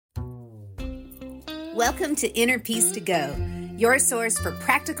Welcome to Inner Peace to Go, your source for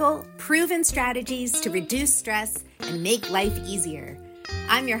practical, proven strategies to reduce stress and make life easier.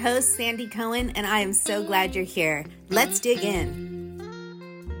 I'm your host, Sandy Cohen, and I am so glad you're here. Let's dig in.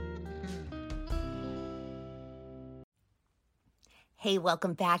 Hey,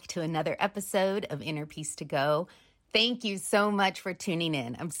 welcome back to another episode of Inner Peace to Go. Thank you so much for tuning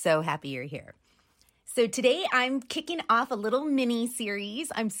in. I'm so happy you're here. So today I'm kicking off a little mini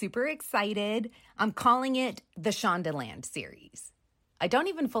series. I'm super excited. I'm calling it the Shondaland series. I don't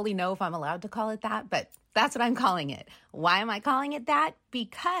even fully know if I'm allowed to call it that, but that's what I'm calling it. Why am I calling it that?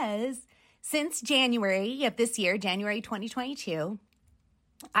 Because since January of this year, January 2022,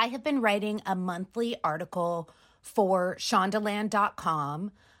 I have been writing a monthly article for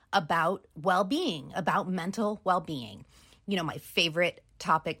Shondaland.com about well-being, about mental well-being. You know, my favorite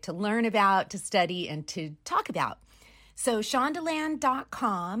topic to learn about, to study, and to talk about. So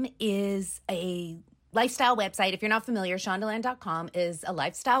Shondaland.com is a lifestyle website. If you're not familiar, Shondaland.com is a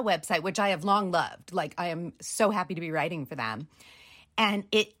lifestyle website, which I have long loved. Like, I am so happy to be writing for them. And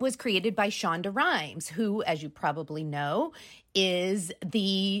it was created by Shonda Rhimes, who, as you probably know, is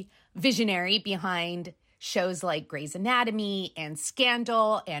the visionary behind shows like Grey's Anatomy and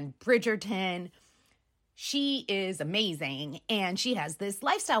Scandal and Bridgerton. She is amazing, and she has this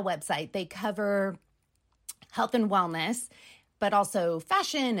lifestyle website. They cover health and wellness, but also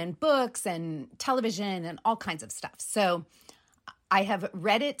fashion and books and television and all kinds of stuff. So I have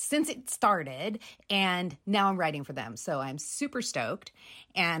read it since it started, and now I'm writing for them. So I'm super stoked,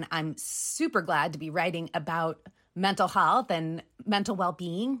 and I'm super glad to be writing about mental health and mental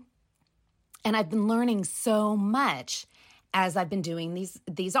well-being. And I've been learning so much as I've been doing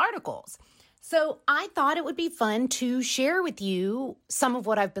these articles. So I thought it would be fun to share with you some of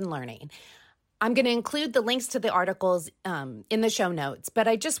what I've been learning. I'm going to include the links to the articles in the show notes, but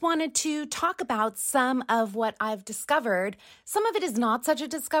I just wanted to talk about some of what I've discovered. Some of it is not such a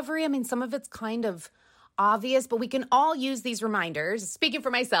discovery. I mean, some of it's kind of obvious, but we can all use these reminders. Speaking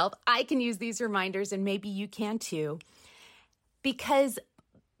for myself, I can use these reminders, and maybe you can too, because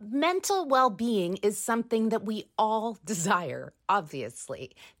mental well-being is something that we all desire,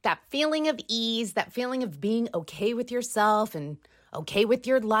 obviously. That feeling of ease, that feeling of being okay with yourself and okay with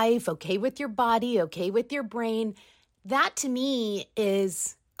your life, okay with your body, okay with your brain. That to me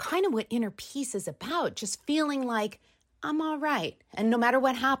is kind of what inner peace is about. Just feeling like I'm all right. And no matter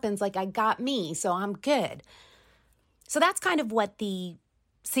what happens, like I got me, so I'm good. So that's kind of what the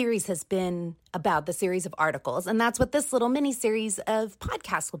series has been about, the series of articles. And that's what this little mini series of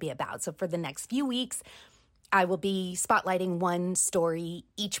podcasts will be about. So for the next few weeks, I will be spotlighting one story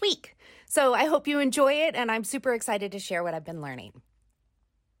each week. So I hope you enjoy it, and I'm super excited to share what I've been learning.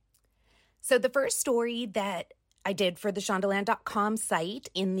 So the first story that I did for the Shondaland.com site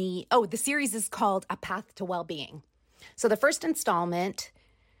the series is called A Path to Wellbeing. So the first installment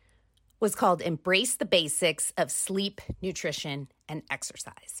was called Embrace the Basics of Sleep, Nutrition, and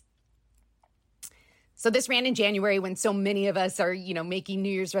Exercise. So this ran in January when so many of us are, making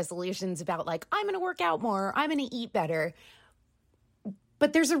New Year's resolutions about like, I'm going to work out more, I'm going to eat better.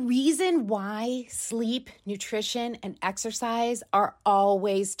 But there's a reason why sleep, nutrition, and exercise are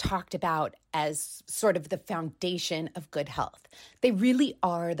always talked about as sort of the foundation of good health. They really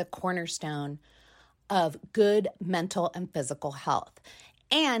are the cornerstone of good mental and physical health.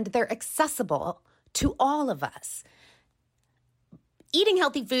 And they're accessible to all of us. Eating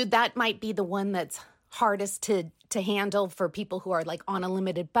healthy food, that might be the one that's hardest to handle for people who are like on a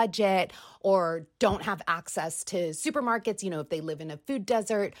limited budget or don't have access to supermarkets, if they live in a food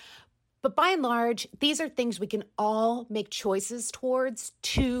desert. But by and large, these are things we can all make choices towards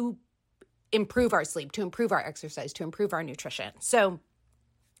to improve our sleep, to improve our exercise, to improve our nutrition. So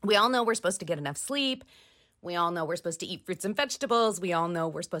we all know we're supposed to get enough sleep. We all know we're supposed to eat fruits and vegetables. We all know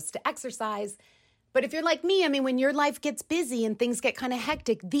we're supposed to exercise. But if you're like me, when your life gets busy and things get kind of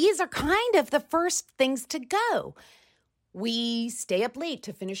hectic, these are kind of the first things to go. We stay up late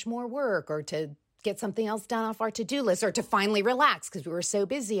to finish more work or to get something else done off our to-do list or to finally relax because we were so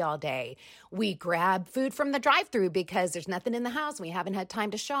busy all day. We grab food from the drive-thru because there's nothing in the house. We haven't had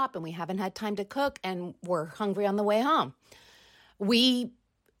time to shop and we haven't had time to cook and we're hungry on the way home. We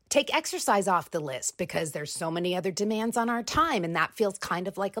take exercise off the list because there's so many other demands on our time, and that feels kind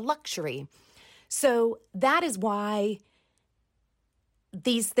of like a luxury. So that is why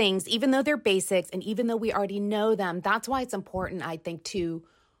these things, even though they're basics and even though we already know them, that's why it's important, I think, to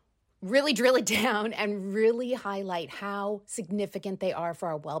really drill it down and really highlight how significant they are for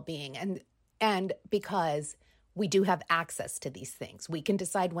our well-being. And because we do have access to these things. We can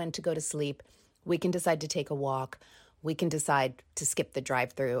decide when to go to sleep. We can decide to take a walk. We can decide to skip the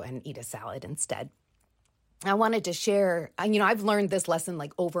drive-thru and eat a salad instead. I wanted to share, I've learned this lesson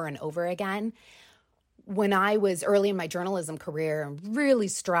like over and over again. When I was early in my journalism career, really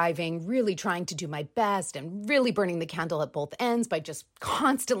striving, really trying to do my best and really burning the candle at both ends by just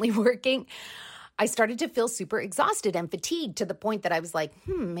constantly working, I started to feel super exhausted and fatigued to the point that I was like,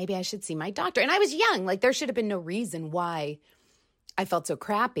 maybe I should see my doctor. And I was young, like there should have been no reason why I felt so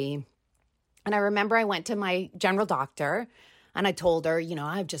crappy. And I remember I went to my general doctor and I told her,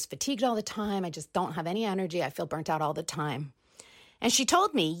 I'm just fatigued all the time. I just don't have any energy. I feel burnt out all the time. And she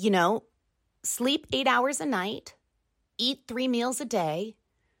told me, sleep 8 hours a night, eat 3 meals a day,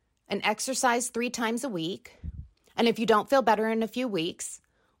 and exercise 3 times a week. And if you don't feel better in a few weeks,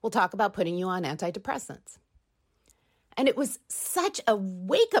 we'll talk about putting you on antidepressants. And it was such a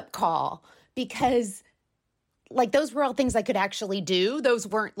wake-up call because, like, those were all things I could actually do. Those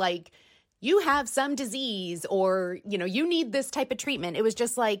weren't like, you have some disease or, you need this type of treatment. It was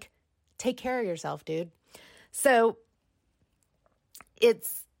just like, take care of yourself, dude. So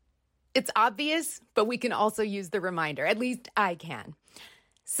it's obvious, but we can also use the reminder. At least I can.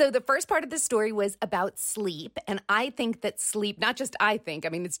 So the first part of the story was about sleep. And I think that sleep, not just I think,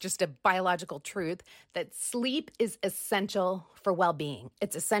 it's just a biological truth, that sleep is essential for well-being.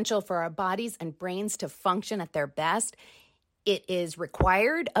 It's essential for our bodies and brains to function at their best. It is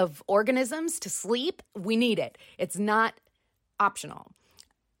required of organisms to sleep. We need it. It's not optional.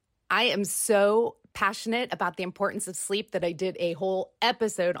 I am so passionate about the importance of sleep that I did a whole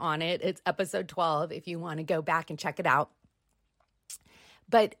episode on it. It's episode 12 if you want to go back and check it out.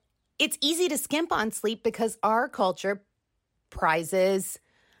 But it's easy to skimp on sleep because our culture prizes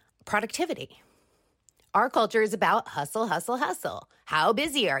productivity. Our culture is about hustle, hustle, hustle. How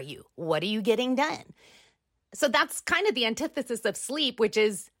busy are you? What are you getting done? So that's kind of the antithesis of sleep, which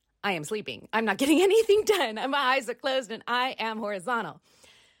is I am sleeping. I'm not getting anything done. My eyes are closed and I am horizontal.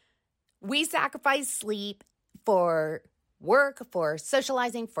 We sacrifice sleep for work, for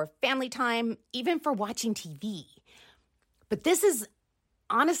socializing, for family time, even for watching TV. But this is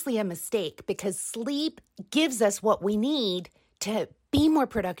honestly a mistake because sleep gives us what we need to be more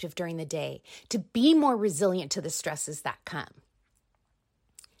productive during the day, to be more resilient to the stresses that come.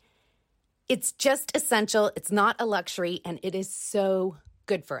 It's just essential. It's not a luxury, and it is so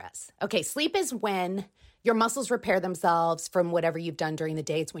good for us. Okay, sleep is when your muscles repair themselves from whatever you've done during the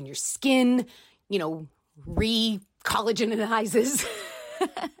day. It's when your skin, re-collagenizes.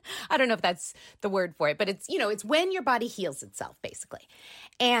 I don't know if that's the word for it, but it's when your body heals itself, basically.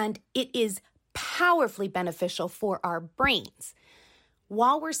 And it is powerfully beneficial for our brains.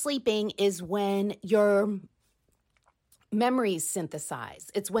 While we're sleeping is when your memories synthesize.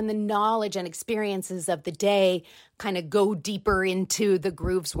 It's when the knowledge and experiences of the day kind of go deeper into the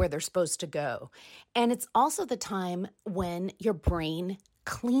grooves where they're supposed to go. And it's also the time when your brain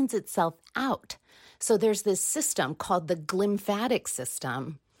cleans itself out. So there's this system called the glymphatic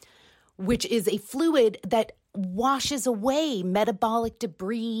system, which is a fluid that washes away metabolic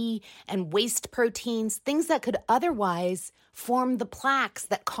debris and waste proteins, things that could otherwise form the plaques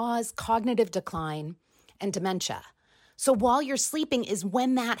that cause cognitive decline and dementia. So while you're sleeping is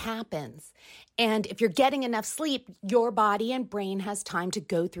when that happens. And if you're getting enough sleep, your body and brain has time to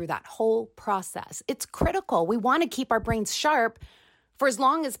go through that whole process. It's critical. We want to keep our brains sharp for as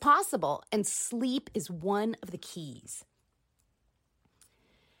long as possible, and sleep is one of the keys.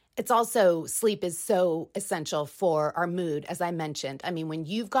 Sleep is so essential for our mood, as I mentioned. When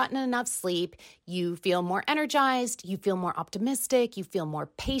you've gotten enough sleep, you feel more energized, you feel more optimistic, you feel more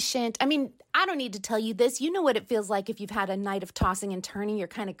patient. I don't need to tell you this. You know what it feels like if you've had a night of tossing and turning, you're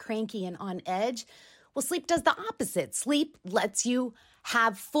kind of cranky and on edge. Well, sleep does the opposite. Sleep lets you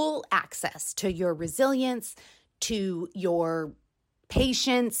have full access to your resilience, to your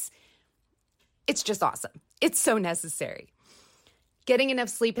patience. It's just awesome. It's so necessary. Getting enough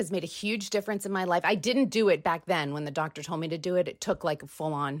sleep has made a huge difference in my life. I didn't do it back then when the doctor told me to do it. It took like a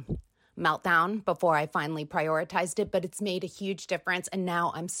full-on meltdown before I finally prioritized it, but it's made a huge difference. And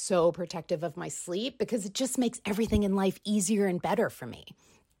now I'm so protective of my sleep because it just makes everything in life easier and better for me.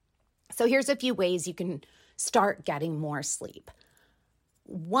 So here's a few ways you can start getting more sleep.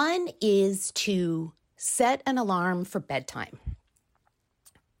 One is to set an alarm for bedtime.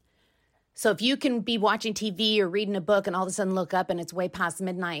 So if you can be watching TV or reading a book and all of a sudden look up and it's way past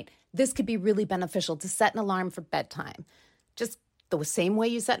midnight, this could be really beneficial to set an alarm for bedtime. Just the same way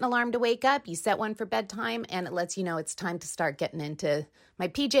you set an alarm to wake up, you set one for bedtime, and it lets you know it's time to start getting into my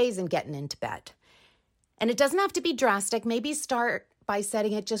PJs and getting into bed. And it doesn't have to be drastic. Maybe start by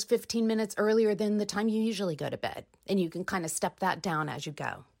setting it just 15 minutes earlier than the time you usually go to bed, and you can kind of step that down as you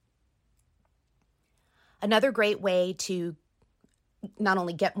go. Another great way to not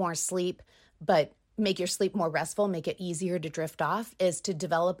only get more sleep, but make your sleep more restful, make it easier to drift off, is to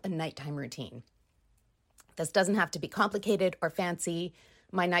develop a nighttime routine. This doesn't have to be complicated or fancy.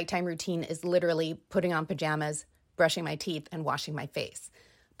 My nighttime routine is literally putting on pajamas, brushing my teeth, and washing my face.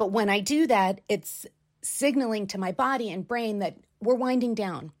 But when I do that, it's signaling to my body and brain that we're winding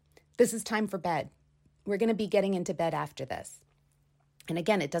down. This is time for bed. We're going to be getting into bed after this. And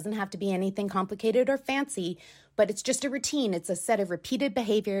again, it doesn't have to be anything complicated or fancy, but it's just a routine. It's a set of repeated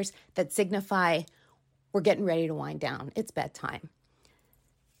behaviors that signify we're getting ready to wind down. It's bedtime.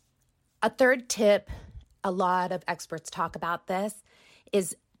 A third tip, a lot of experts talk about this,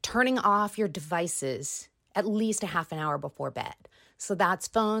 is turning off your devices at least a half an hour before bed. So that's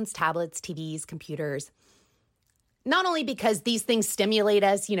phones, tablets, TVs, computers. Not only because these things stimulate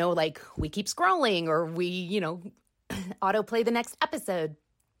us, like we keep scrolling or we, autoplay the next episode.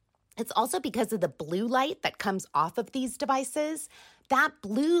 It's also because of the blue light that comes off of these devices. That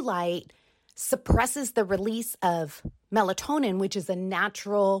blue light suppresses the release of melatonin, which is a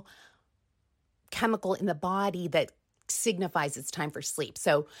natural chemical in the body that signifies it's time for sleep.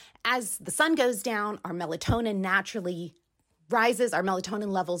 So as the sun goes down, our melatonin naturally rises, our melatonin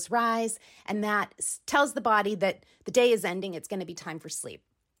levels rise, and that tells the body that the day is ending, it's going to be time for sleep.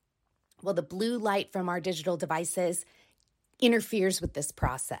 Well, the blue light from our digital devices interferes with this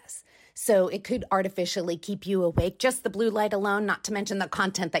process. So it could artificially keep you awake, just the blue light alone, not to mention the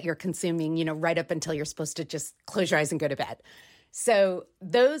content that you're consuming, right up until you're supposed to just close your eyes and go to bed. So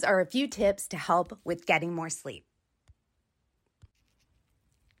those are a few tips to help with getting more sleep.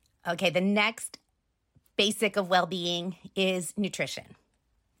 Okay, the next basic of well-being is nutrition.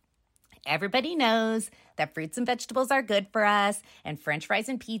 Everybody knows that fruits and vegetables are good for us, and French fries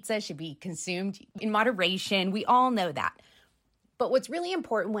and pizza should be consumed in moderation. We all know that. But what's really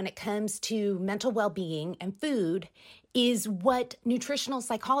important when it comes to mental well-being and food is what nutritional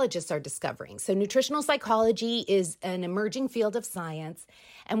psychologists are discovering. So nutritional psychology is an emerging field of science,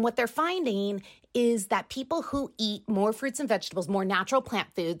 and what they're finding is that people who eat more fruits and vegetables, more natural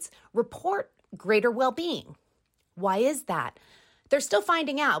plant foods, report greater well-being. Why is that? They're still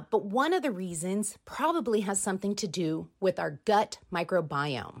finding out, but one of the reasons probably has something to do with our gut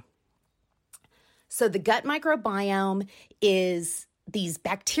microbiome. So the gut microbiome is these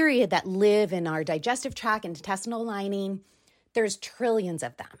bacteria that live in our digestive tract and intestinal lining. There's trillions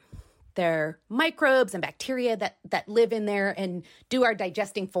of them. They're microbes and bacteria that live in there and do our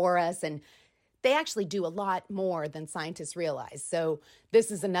digesting for us, and they actually do a lot more than scientists realize. So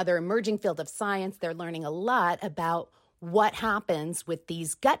this is another emerging field of science. They're learning a lot about what happens with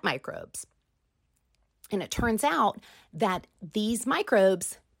these gut microbes. And it turns out that these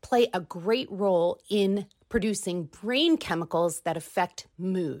microbes play a great role in producing brain chemicals that affect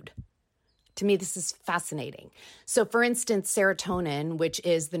mood. To me, this is fascinating. So for instance, serotonin, which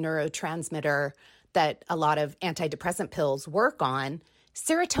is the neurotransmitter that a lot of antidepressant pills work on,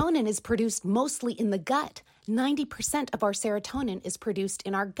 serotonin is produced mostly in the gut. 90% of our serotonin is produced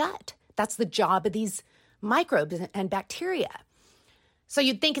in our gut. That's the job of these microbes and bacteria. So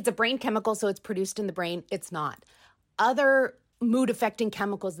you'd think it's a brain chemical, so it's produced in the brain. It's not. Other mood-affecting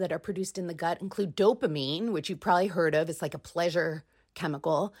chemicals that are produced in the gut include dopamine, which you've probably heard of. It's like a pleasure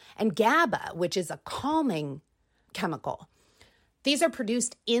chemical, and GABA, which is a calming chemical. These are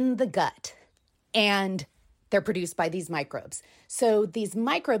produced in the gut, and they're produced by these microbes. So these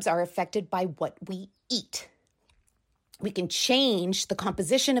microbes are affected by what we eat. We can change the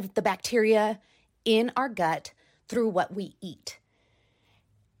composition of the bacteria in our gut through what we eat.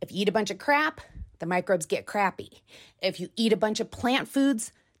 If you eat a bunch of crap, the microbes get crappy. If you eat a bunch of plant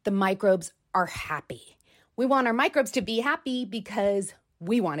foods, the microbes are happy. We want our microbes to be happy because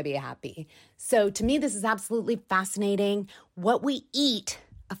we want to be happy. So to me, this is absolutely fascinating. What we eat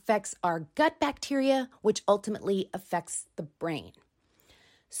affects our gut bacteria, which ultimately affects the brain.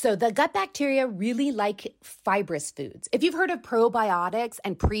 So the gut bacteria really like fibrous foods. If you've heard of probiotics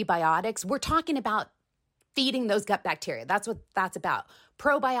and prebiotics, we're talking about feeding those gut bacteria. That's what that's about.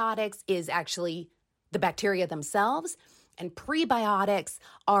 Probiotics is actually the bacteria themselves, and prebiotics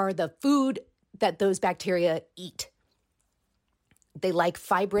are the food that those bacteria eat. They like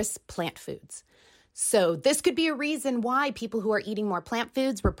fibrous plant foods. So this could be a reason why people who are eating more plant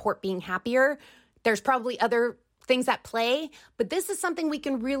foods report being happier. There's probably other things at play, but this is something we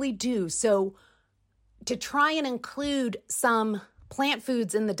can really do. So to try and include some plant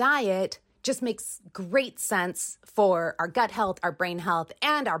foods in the diet just makes great sense for our gut health, our brain health,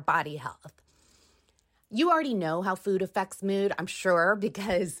 and our body health. You already know how food affects mood, I'm sure,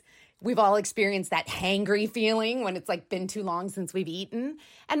 because we've all experienced that hangry feeling when it's like been too long since we've eaten.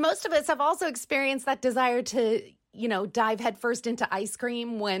 And most of us have also experienced that desire to, dive headfirst into ice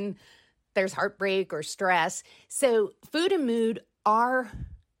cream when there's heartbreak or stress. So food and mood are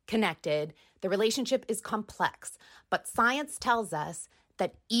connected. The relationship is complex, but science tells us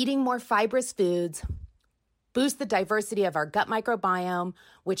that eating more fibrous foods boosts the diversity of our gut microbiome,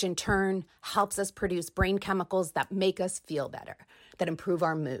 which in turn helps us produce brain chemicals that make us feel better, that improve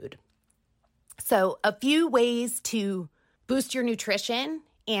our mood. So a few ways to boost your nutrition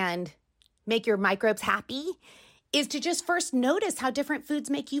and make your microbes happy is to just first notice how different foods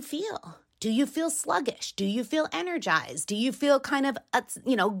make you feel. Do you feel sluggish? Do you feel energized? Do you feel kind of,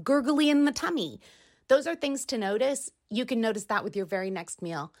 gurgly in the tummy? Those are things to notice. You can notice that with your very next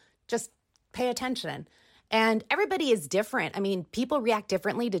meal. Just pay attention. And everybody is different. I mean, people react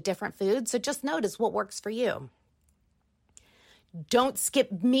differently to different foods, so just notice what works for you. Don't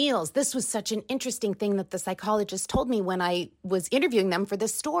skip meals. This was such an interesting thing that the psychologist told me when I was interviewing them for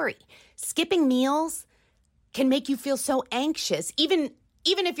this story. Skipping meals can make you feel so anxious. Even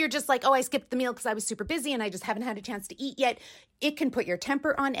if you're just like, oh, I skipped the meal because I was super busy and I just haven't had a chance to eat yet, it can put your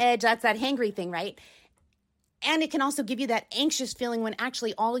temper on edge. That's that hangry thing, right? And it can also give you that anxious feeling when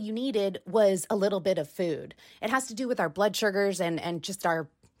actually all you needed was a little bit of food. It has to do with our blood sugars and just our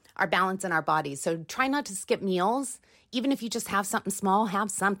balance in our bodies. So try not to skip meals. Even if you just have something small,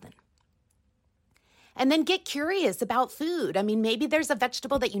 have something. And then get curious about food. I mean, maybe there's a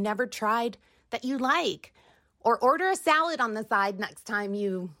vegetable that you never tried that you like. Or order a salad on the side next time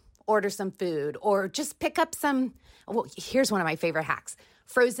you order some food. Or just pick up here's one of my favorite hacks,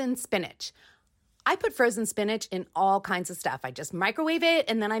 frozen spinach. I put frozen spinach in all kinds of stuff. I just microwave it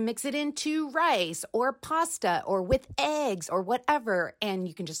and then I mix it into rice or pasta or with eggs or whatever. And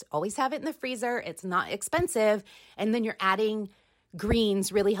you can just always have it in the freezer. It's not expensive. And then you're adding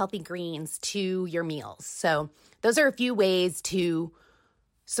greens, really healthy greens to your meals. So those are a few ways to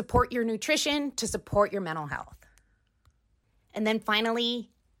support your nutrition, to support your mental health. And then finally,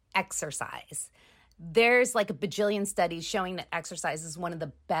 exercise. There's like a bajillion studies showing that exercise is one of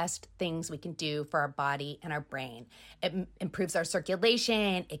the best things we can do for our body and our brain. It improves our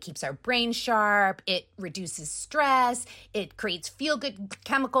circulation. It keeps our brain sharp. It reduces stress. It creates feel-good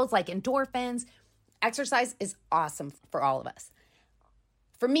chemicals like endorphins. Exercise is awesome for all of us.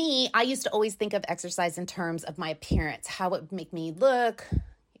 For me, I used to always think of exercise in terms of my appearance, how it would make me look,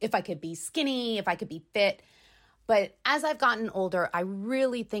 if I could be skinny, if I could be fit. But as I've gotten older, I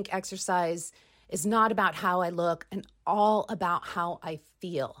really think exercise is not about how I look and all about how I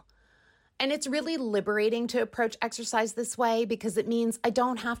feel. And it's really liberating to approach exercise this way because it means I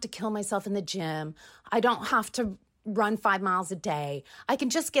don't have to kill myself in the gym. I don't have to run 5 miles a day. I can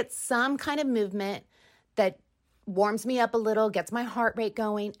just get some kind of movement that warms me up a little, gets my heart rate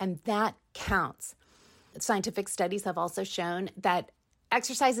going, and that counts. Scientific studies have also shown that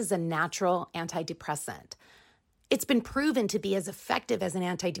exercise is a natural antidepressant. It's been proven to be as effective as an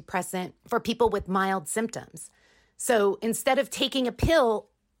antidepressant for people with mild symptoms. So instead of taking a pill,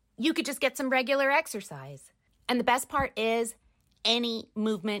 you could just get some regular exercise. And the best part is any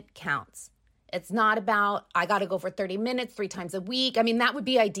movement counts. It's not about, I got to go for 30 minutes 3 times a week. I mean, that would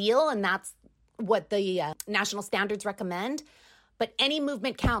be ideal, and that's what the national standards recommend. But any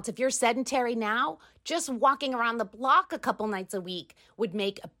movement counts. If you're sedentary now, just walking around the block a couple nights a week would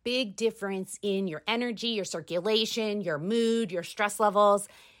make a big difference in your energy, your circulation, your mood, your stress levels.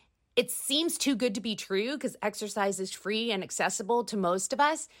 It seems too good to be true because exercise is free and accessible to most of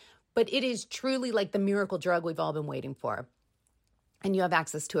us, but it is truly like the miracle drug we've all been waiting for. And you have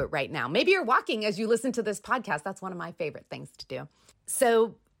access to it right now. Maybe you're walking as you listen to this podcast. That's one of my favorite things to do.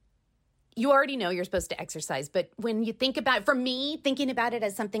 So you already know you're supposed to exercise, but when you think about, for me, thinking about it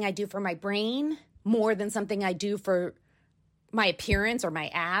as something I do for my brain more than something I do for my appearance or my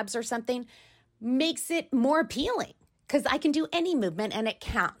abs or something makes it more appealing because I can do any movement and it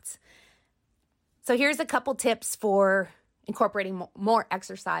counts. So here's a couple tips for incorporating more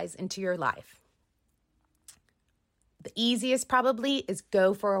exercise into your life. The easiest probably is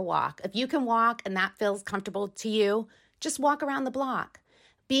go for a walk. If you can walk and that feels comfortable to you, just walk around the block.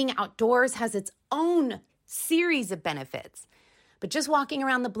 Being outdoors has its own series of benefits, but just walking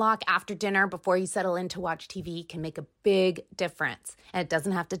around the block after dinner before you settle in to watch TV can make a big difference, and it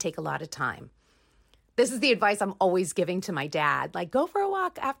doesn't have to take a lot of time. This is the advice I'm always giving to my dad, like go for a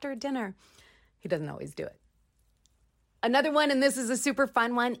walk after dinner. He doesn't always do it. Another one, and this is a super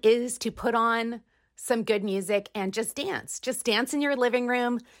fun one, is to put on some good music and just dance. Just dance in your living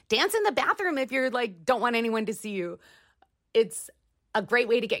room, dance in the bathroom if you're like, don't want anyone to see you. It's a great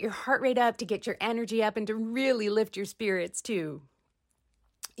way to get your heart rate up, to get your energy up, and to really lift your spirits too.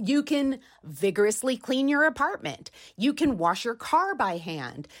 You can vigorously clean your apartment. You can wash your car by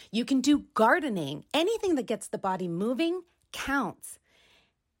hand. You can do gardening. Anything that gets the body moving counts.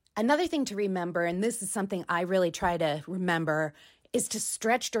 Another thing to remember, and this is something I really try to remember, is to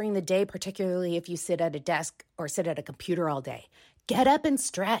stretch during the day, particularly if you sit at a desk or sit at a computer all day. Get up and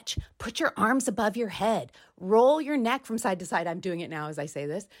stretch. Put your arms above your head. Roll your neck from side to side. I'm doing it now as I say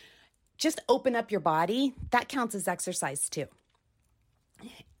this. Just open up your body. That counts as exercise too.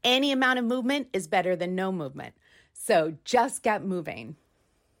 Any amount of movement is better than no movement. So just get moving.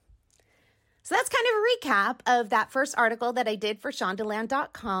 So that's kind of a recap of that first article that I did for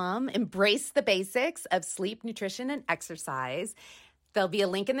Shondaland.com, Embrace the Basics of Sleep, Nutrition, and Exercise. There'll be a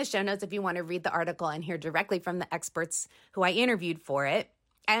link in the show notes if you want to read the article and hear directly from the experts who I interviewed for it.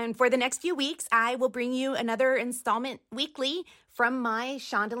 And for the next few weeks, I will bring you another installment weekly from my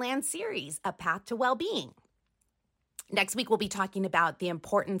Shondaland series, A Path to Wellbeing. Next week, we'll be talking about the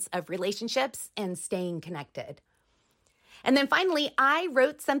importance of relationships and staying connected. And then finally, I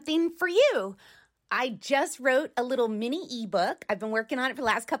wrote something for you. I just wrote a little mini ebook. I've been working on it for the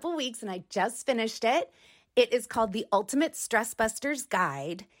last couple of weeks, and I just finished it. It is called The Ultimate Stress Busters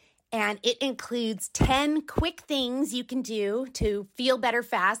Guide, and it includes 10 quick things you can do to feel better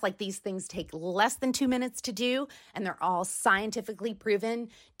fast. Like, these things take less than 2 minutes to do, and they're all scientifically proven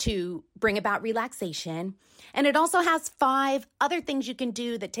to bring about relaxation. And it also has 5 other things you can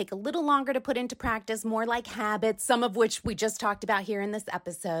do that take a little longer to put into practice, more like habits, some of which we just talked about here in this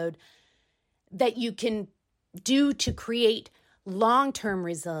episode, that you can do to create long-term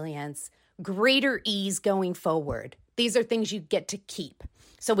resilience, greater ease going forward. These are things you get to keep.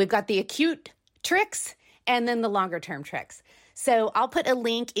 So we've got the acute tricks and then the longer term tricks. So I'll put a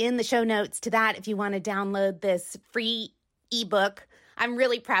link in the show notes to that if you want to download this free ebook. I'm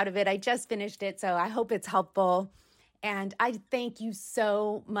really proud of it. I just finished it, so I hope it's helpful. And I thank you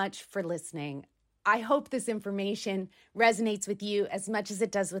so much for listening. I hope this information resonates with you as much as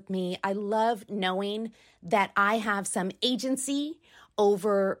it does with me. I love knowing that I have some agency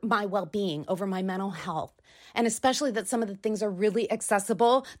over my well-being, over my mental health, and especially that some of the things are really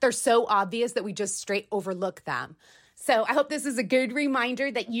accessible. They're so obvious that we just straight overlook them. So I hope this is a good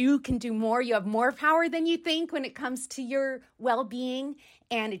reminder that you can do more. You have more power than you think when it comes to your well-being,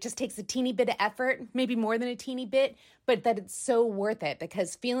 and it just takes a teeny bit of effort, maybe more than a teeny bit, but that it's so worth it,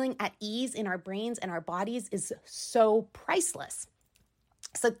 because feeling at ease in our brains and our bodies is so priceless.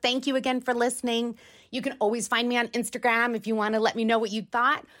 So thank you again for listening. You can always find me on Instagram if you want to let me know what you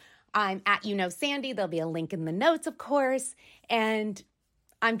thought. I'm at Sandy. There'll be a link in the notes, of course. And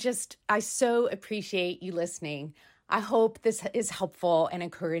I so appreciate you listening. I hope this is helpful and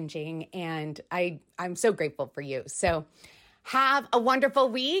encouraging, and I'm so grateful for you. So have a wonderful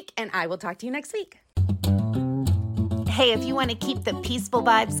week, and I will talk to you next week. Hey, if you want to keep the peaceful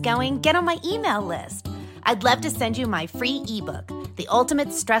vibes going, get on my email list. I'd love to send you my free ebook, The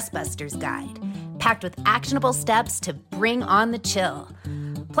Ultimate Stress Busters Guide, packed with actionable steps to bring on the chill.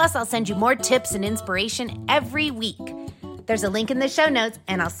 Plus, I'll send you more tips and inspiration every week. There's a link in the show notes,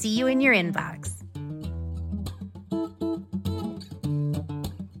 and I'll see you in your inbox.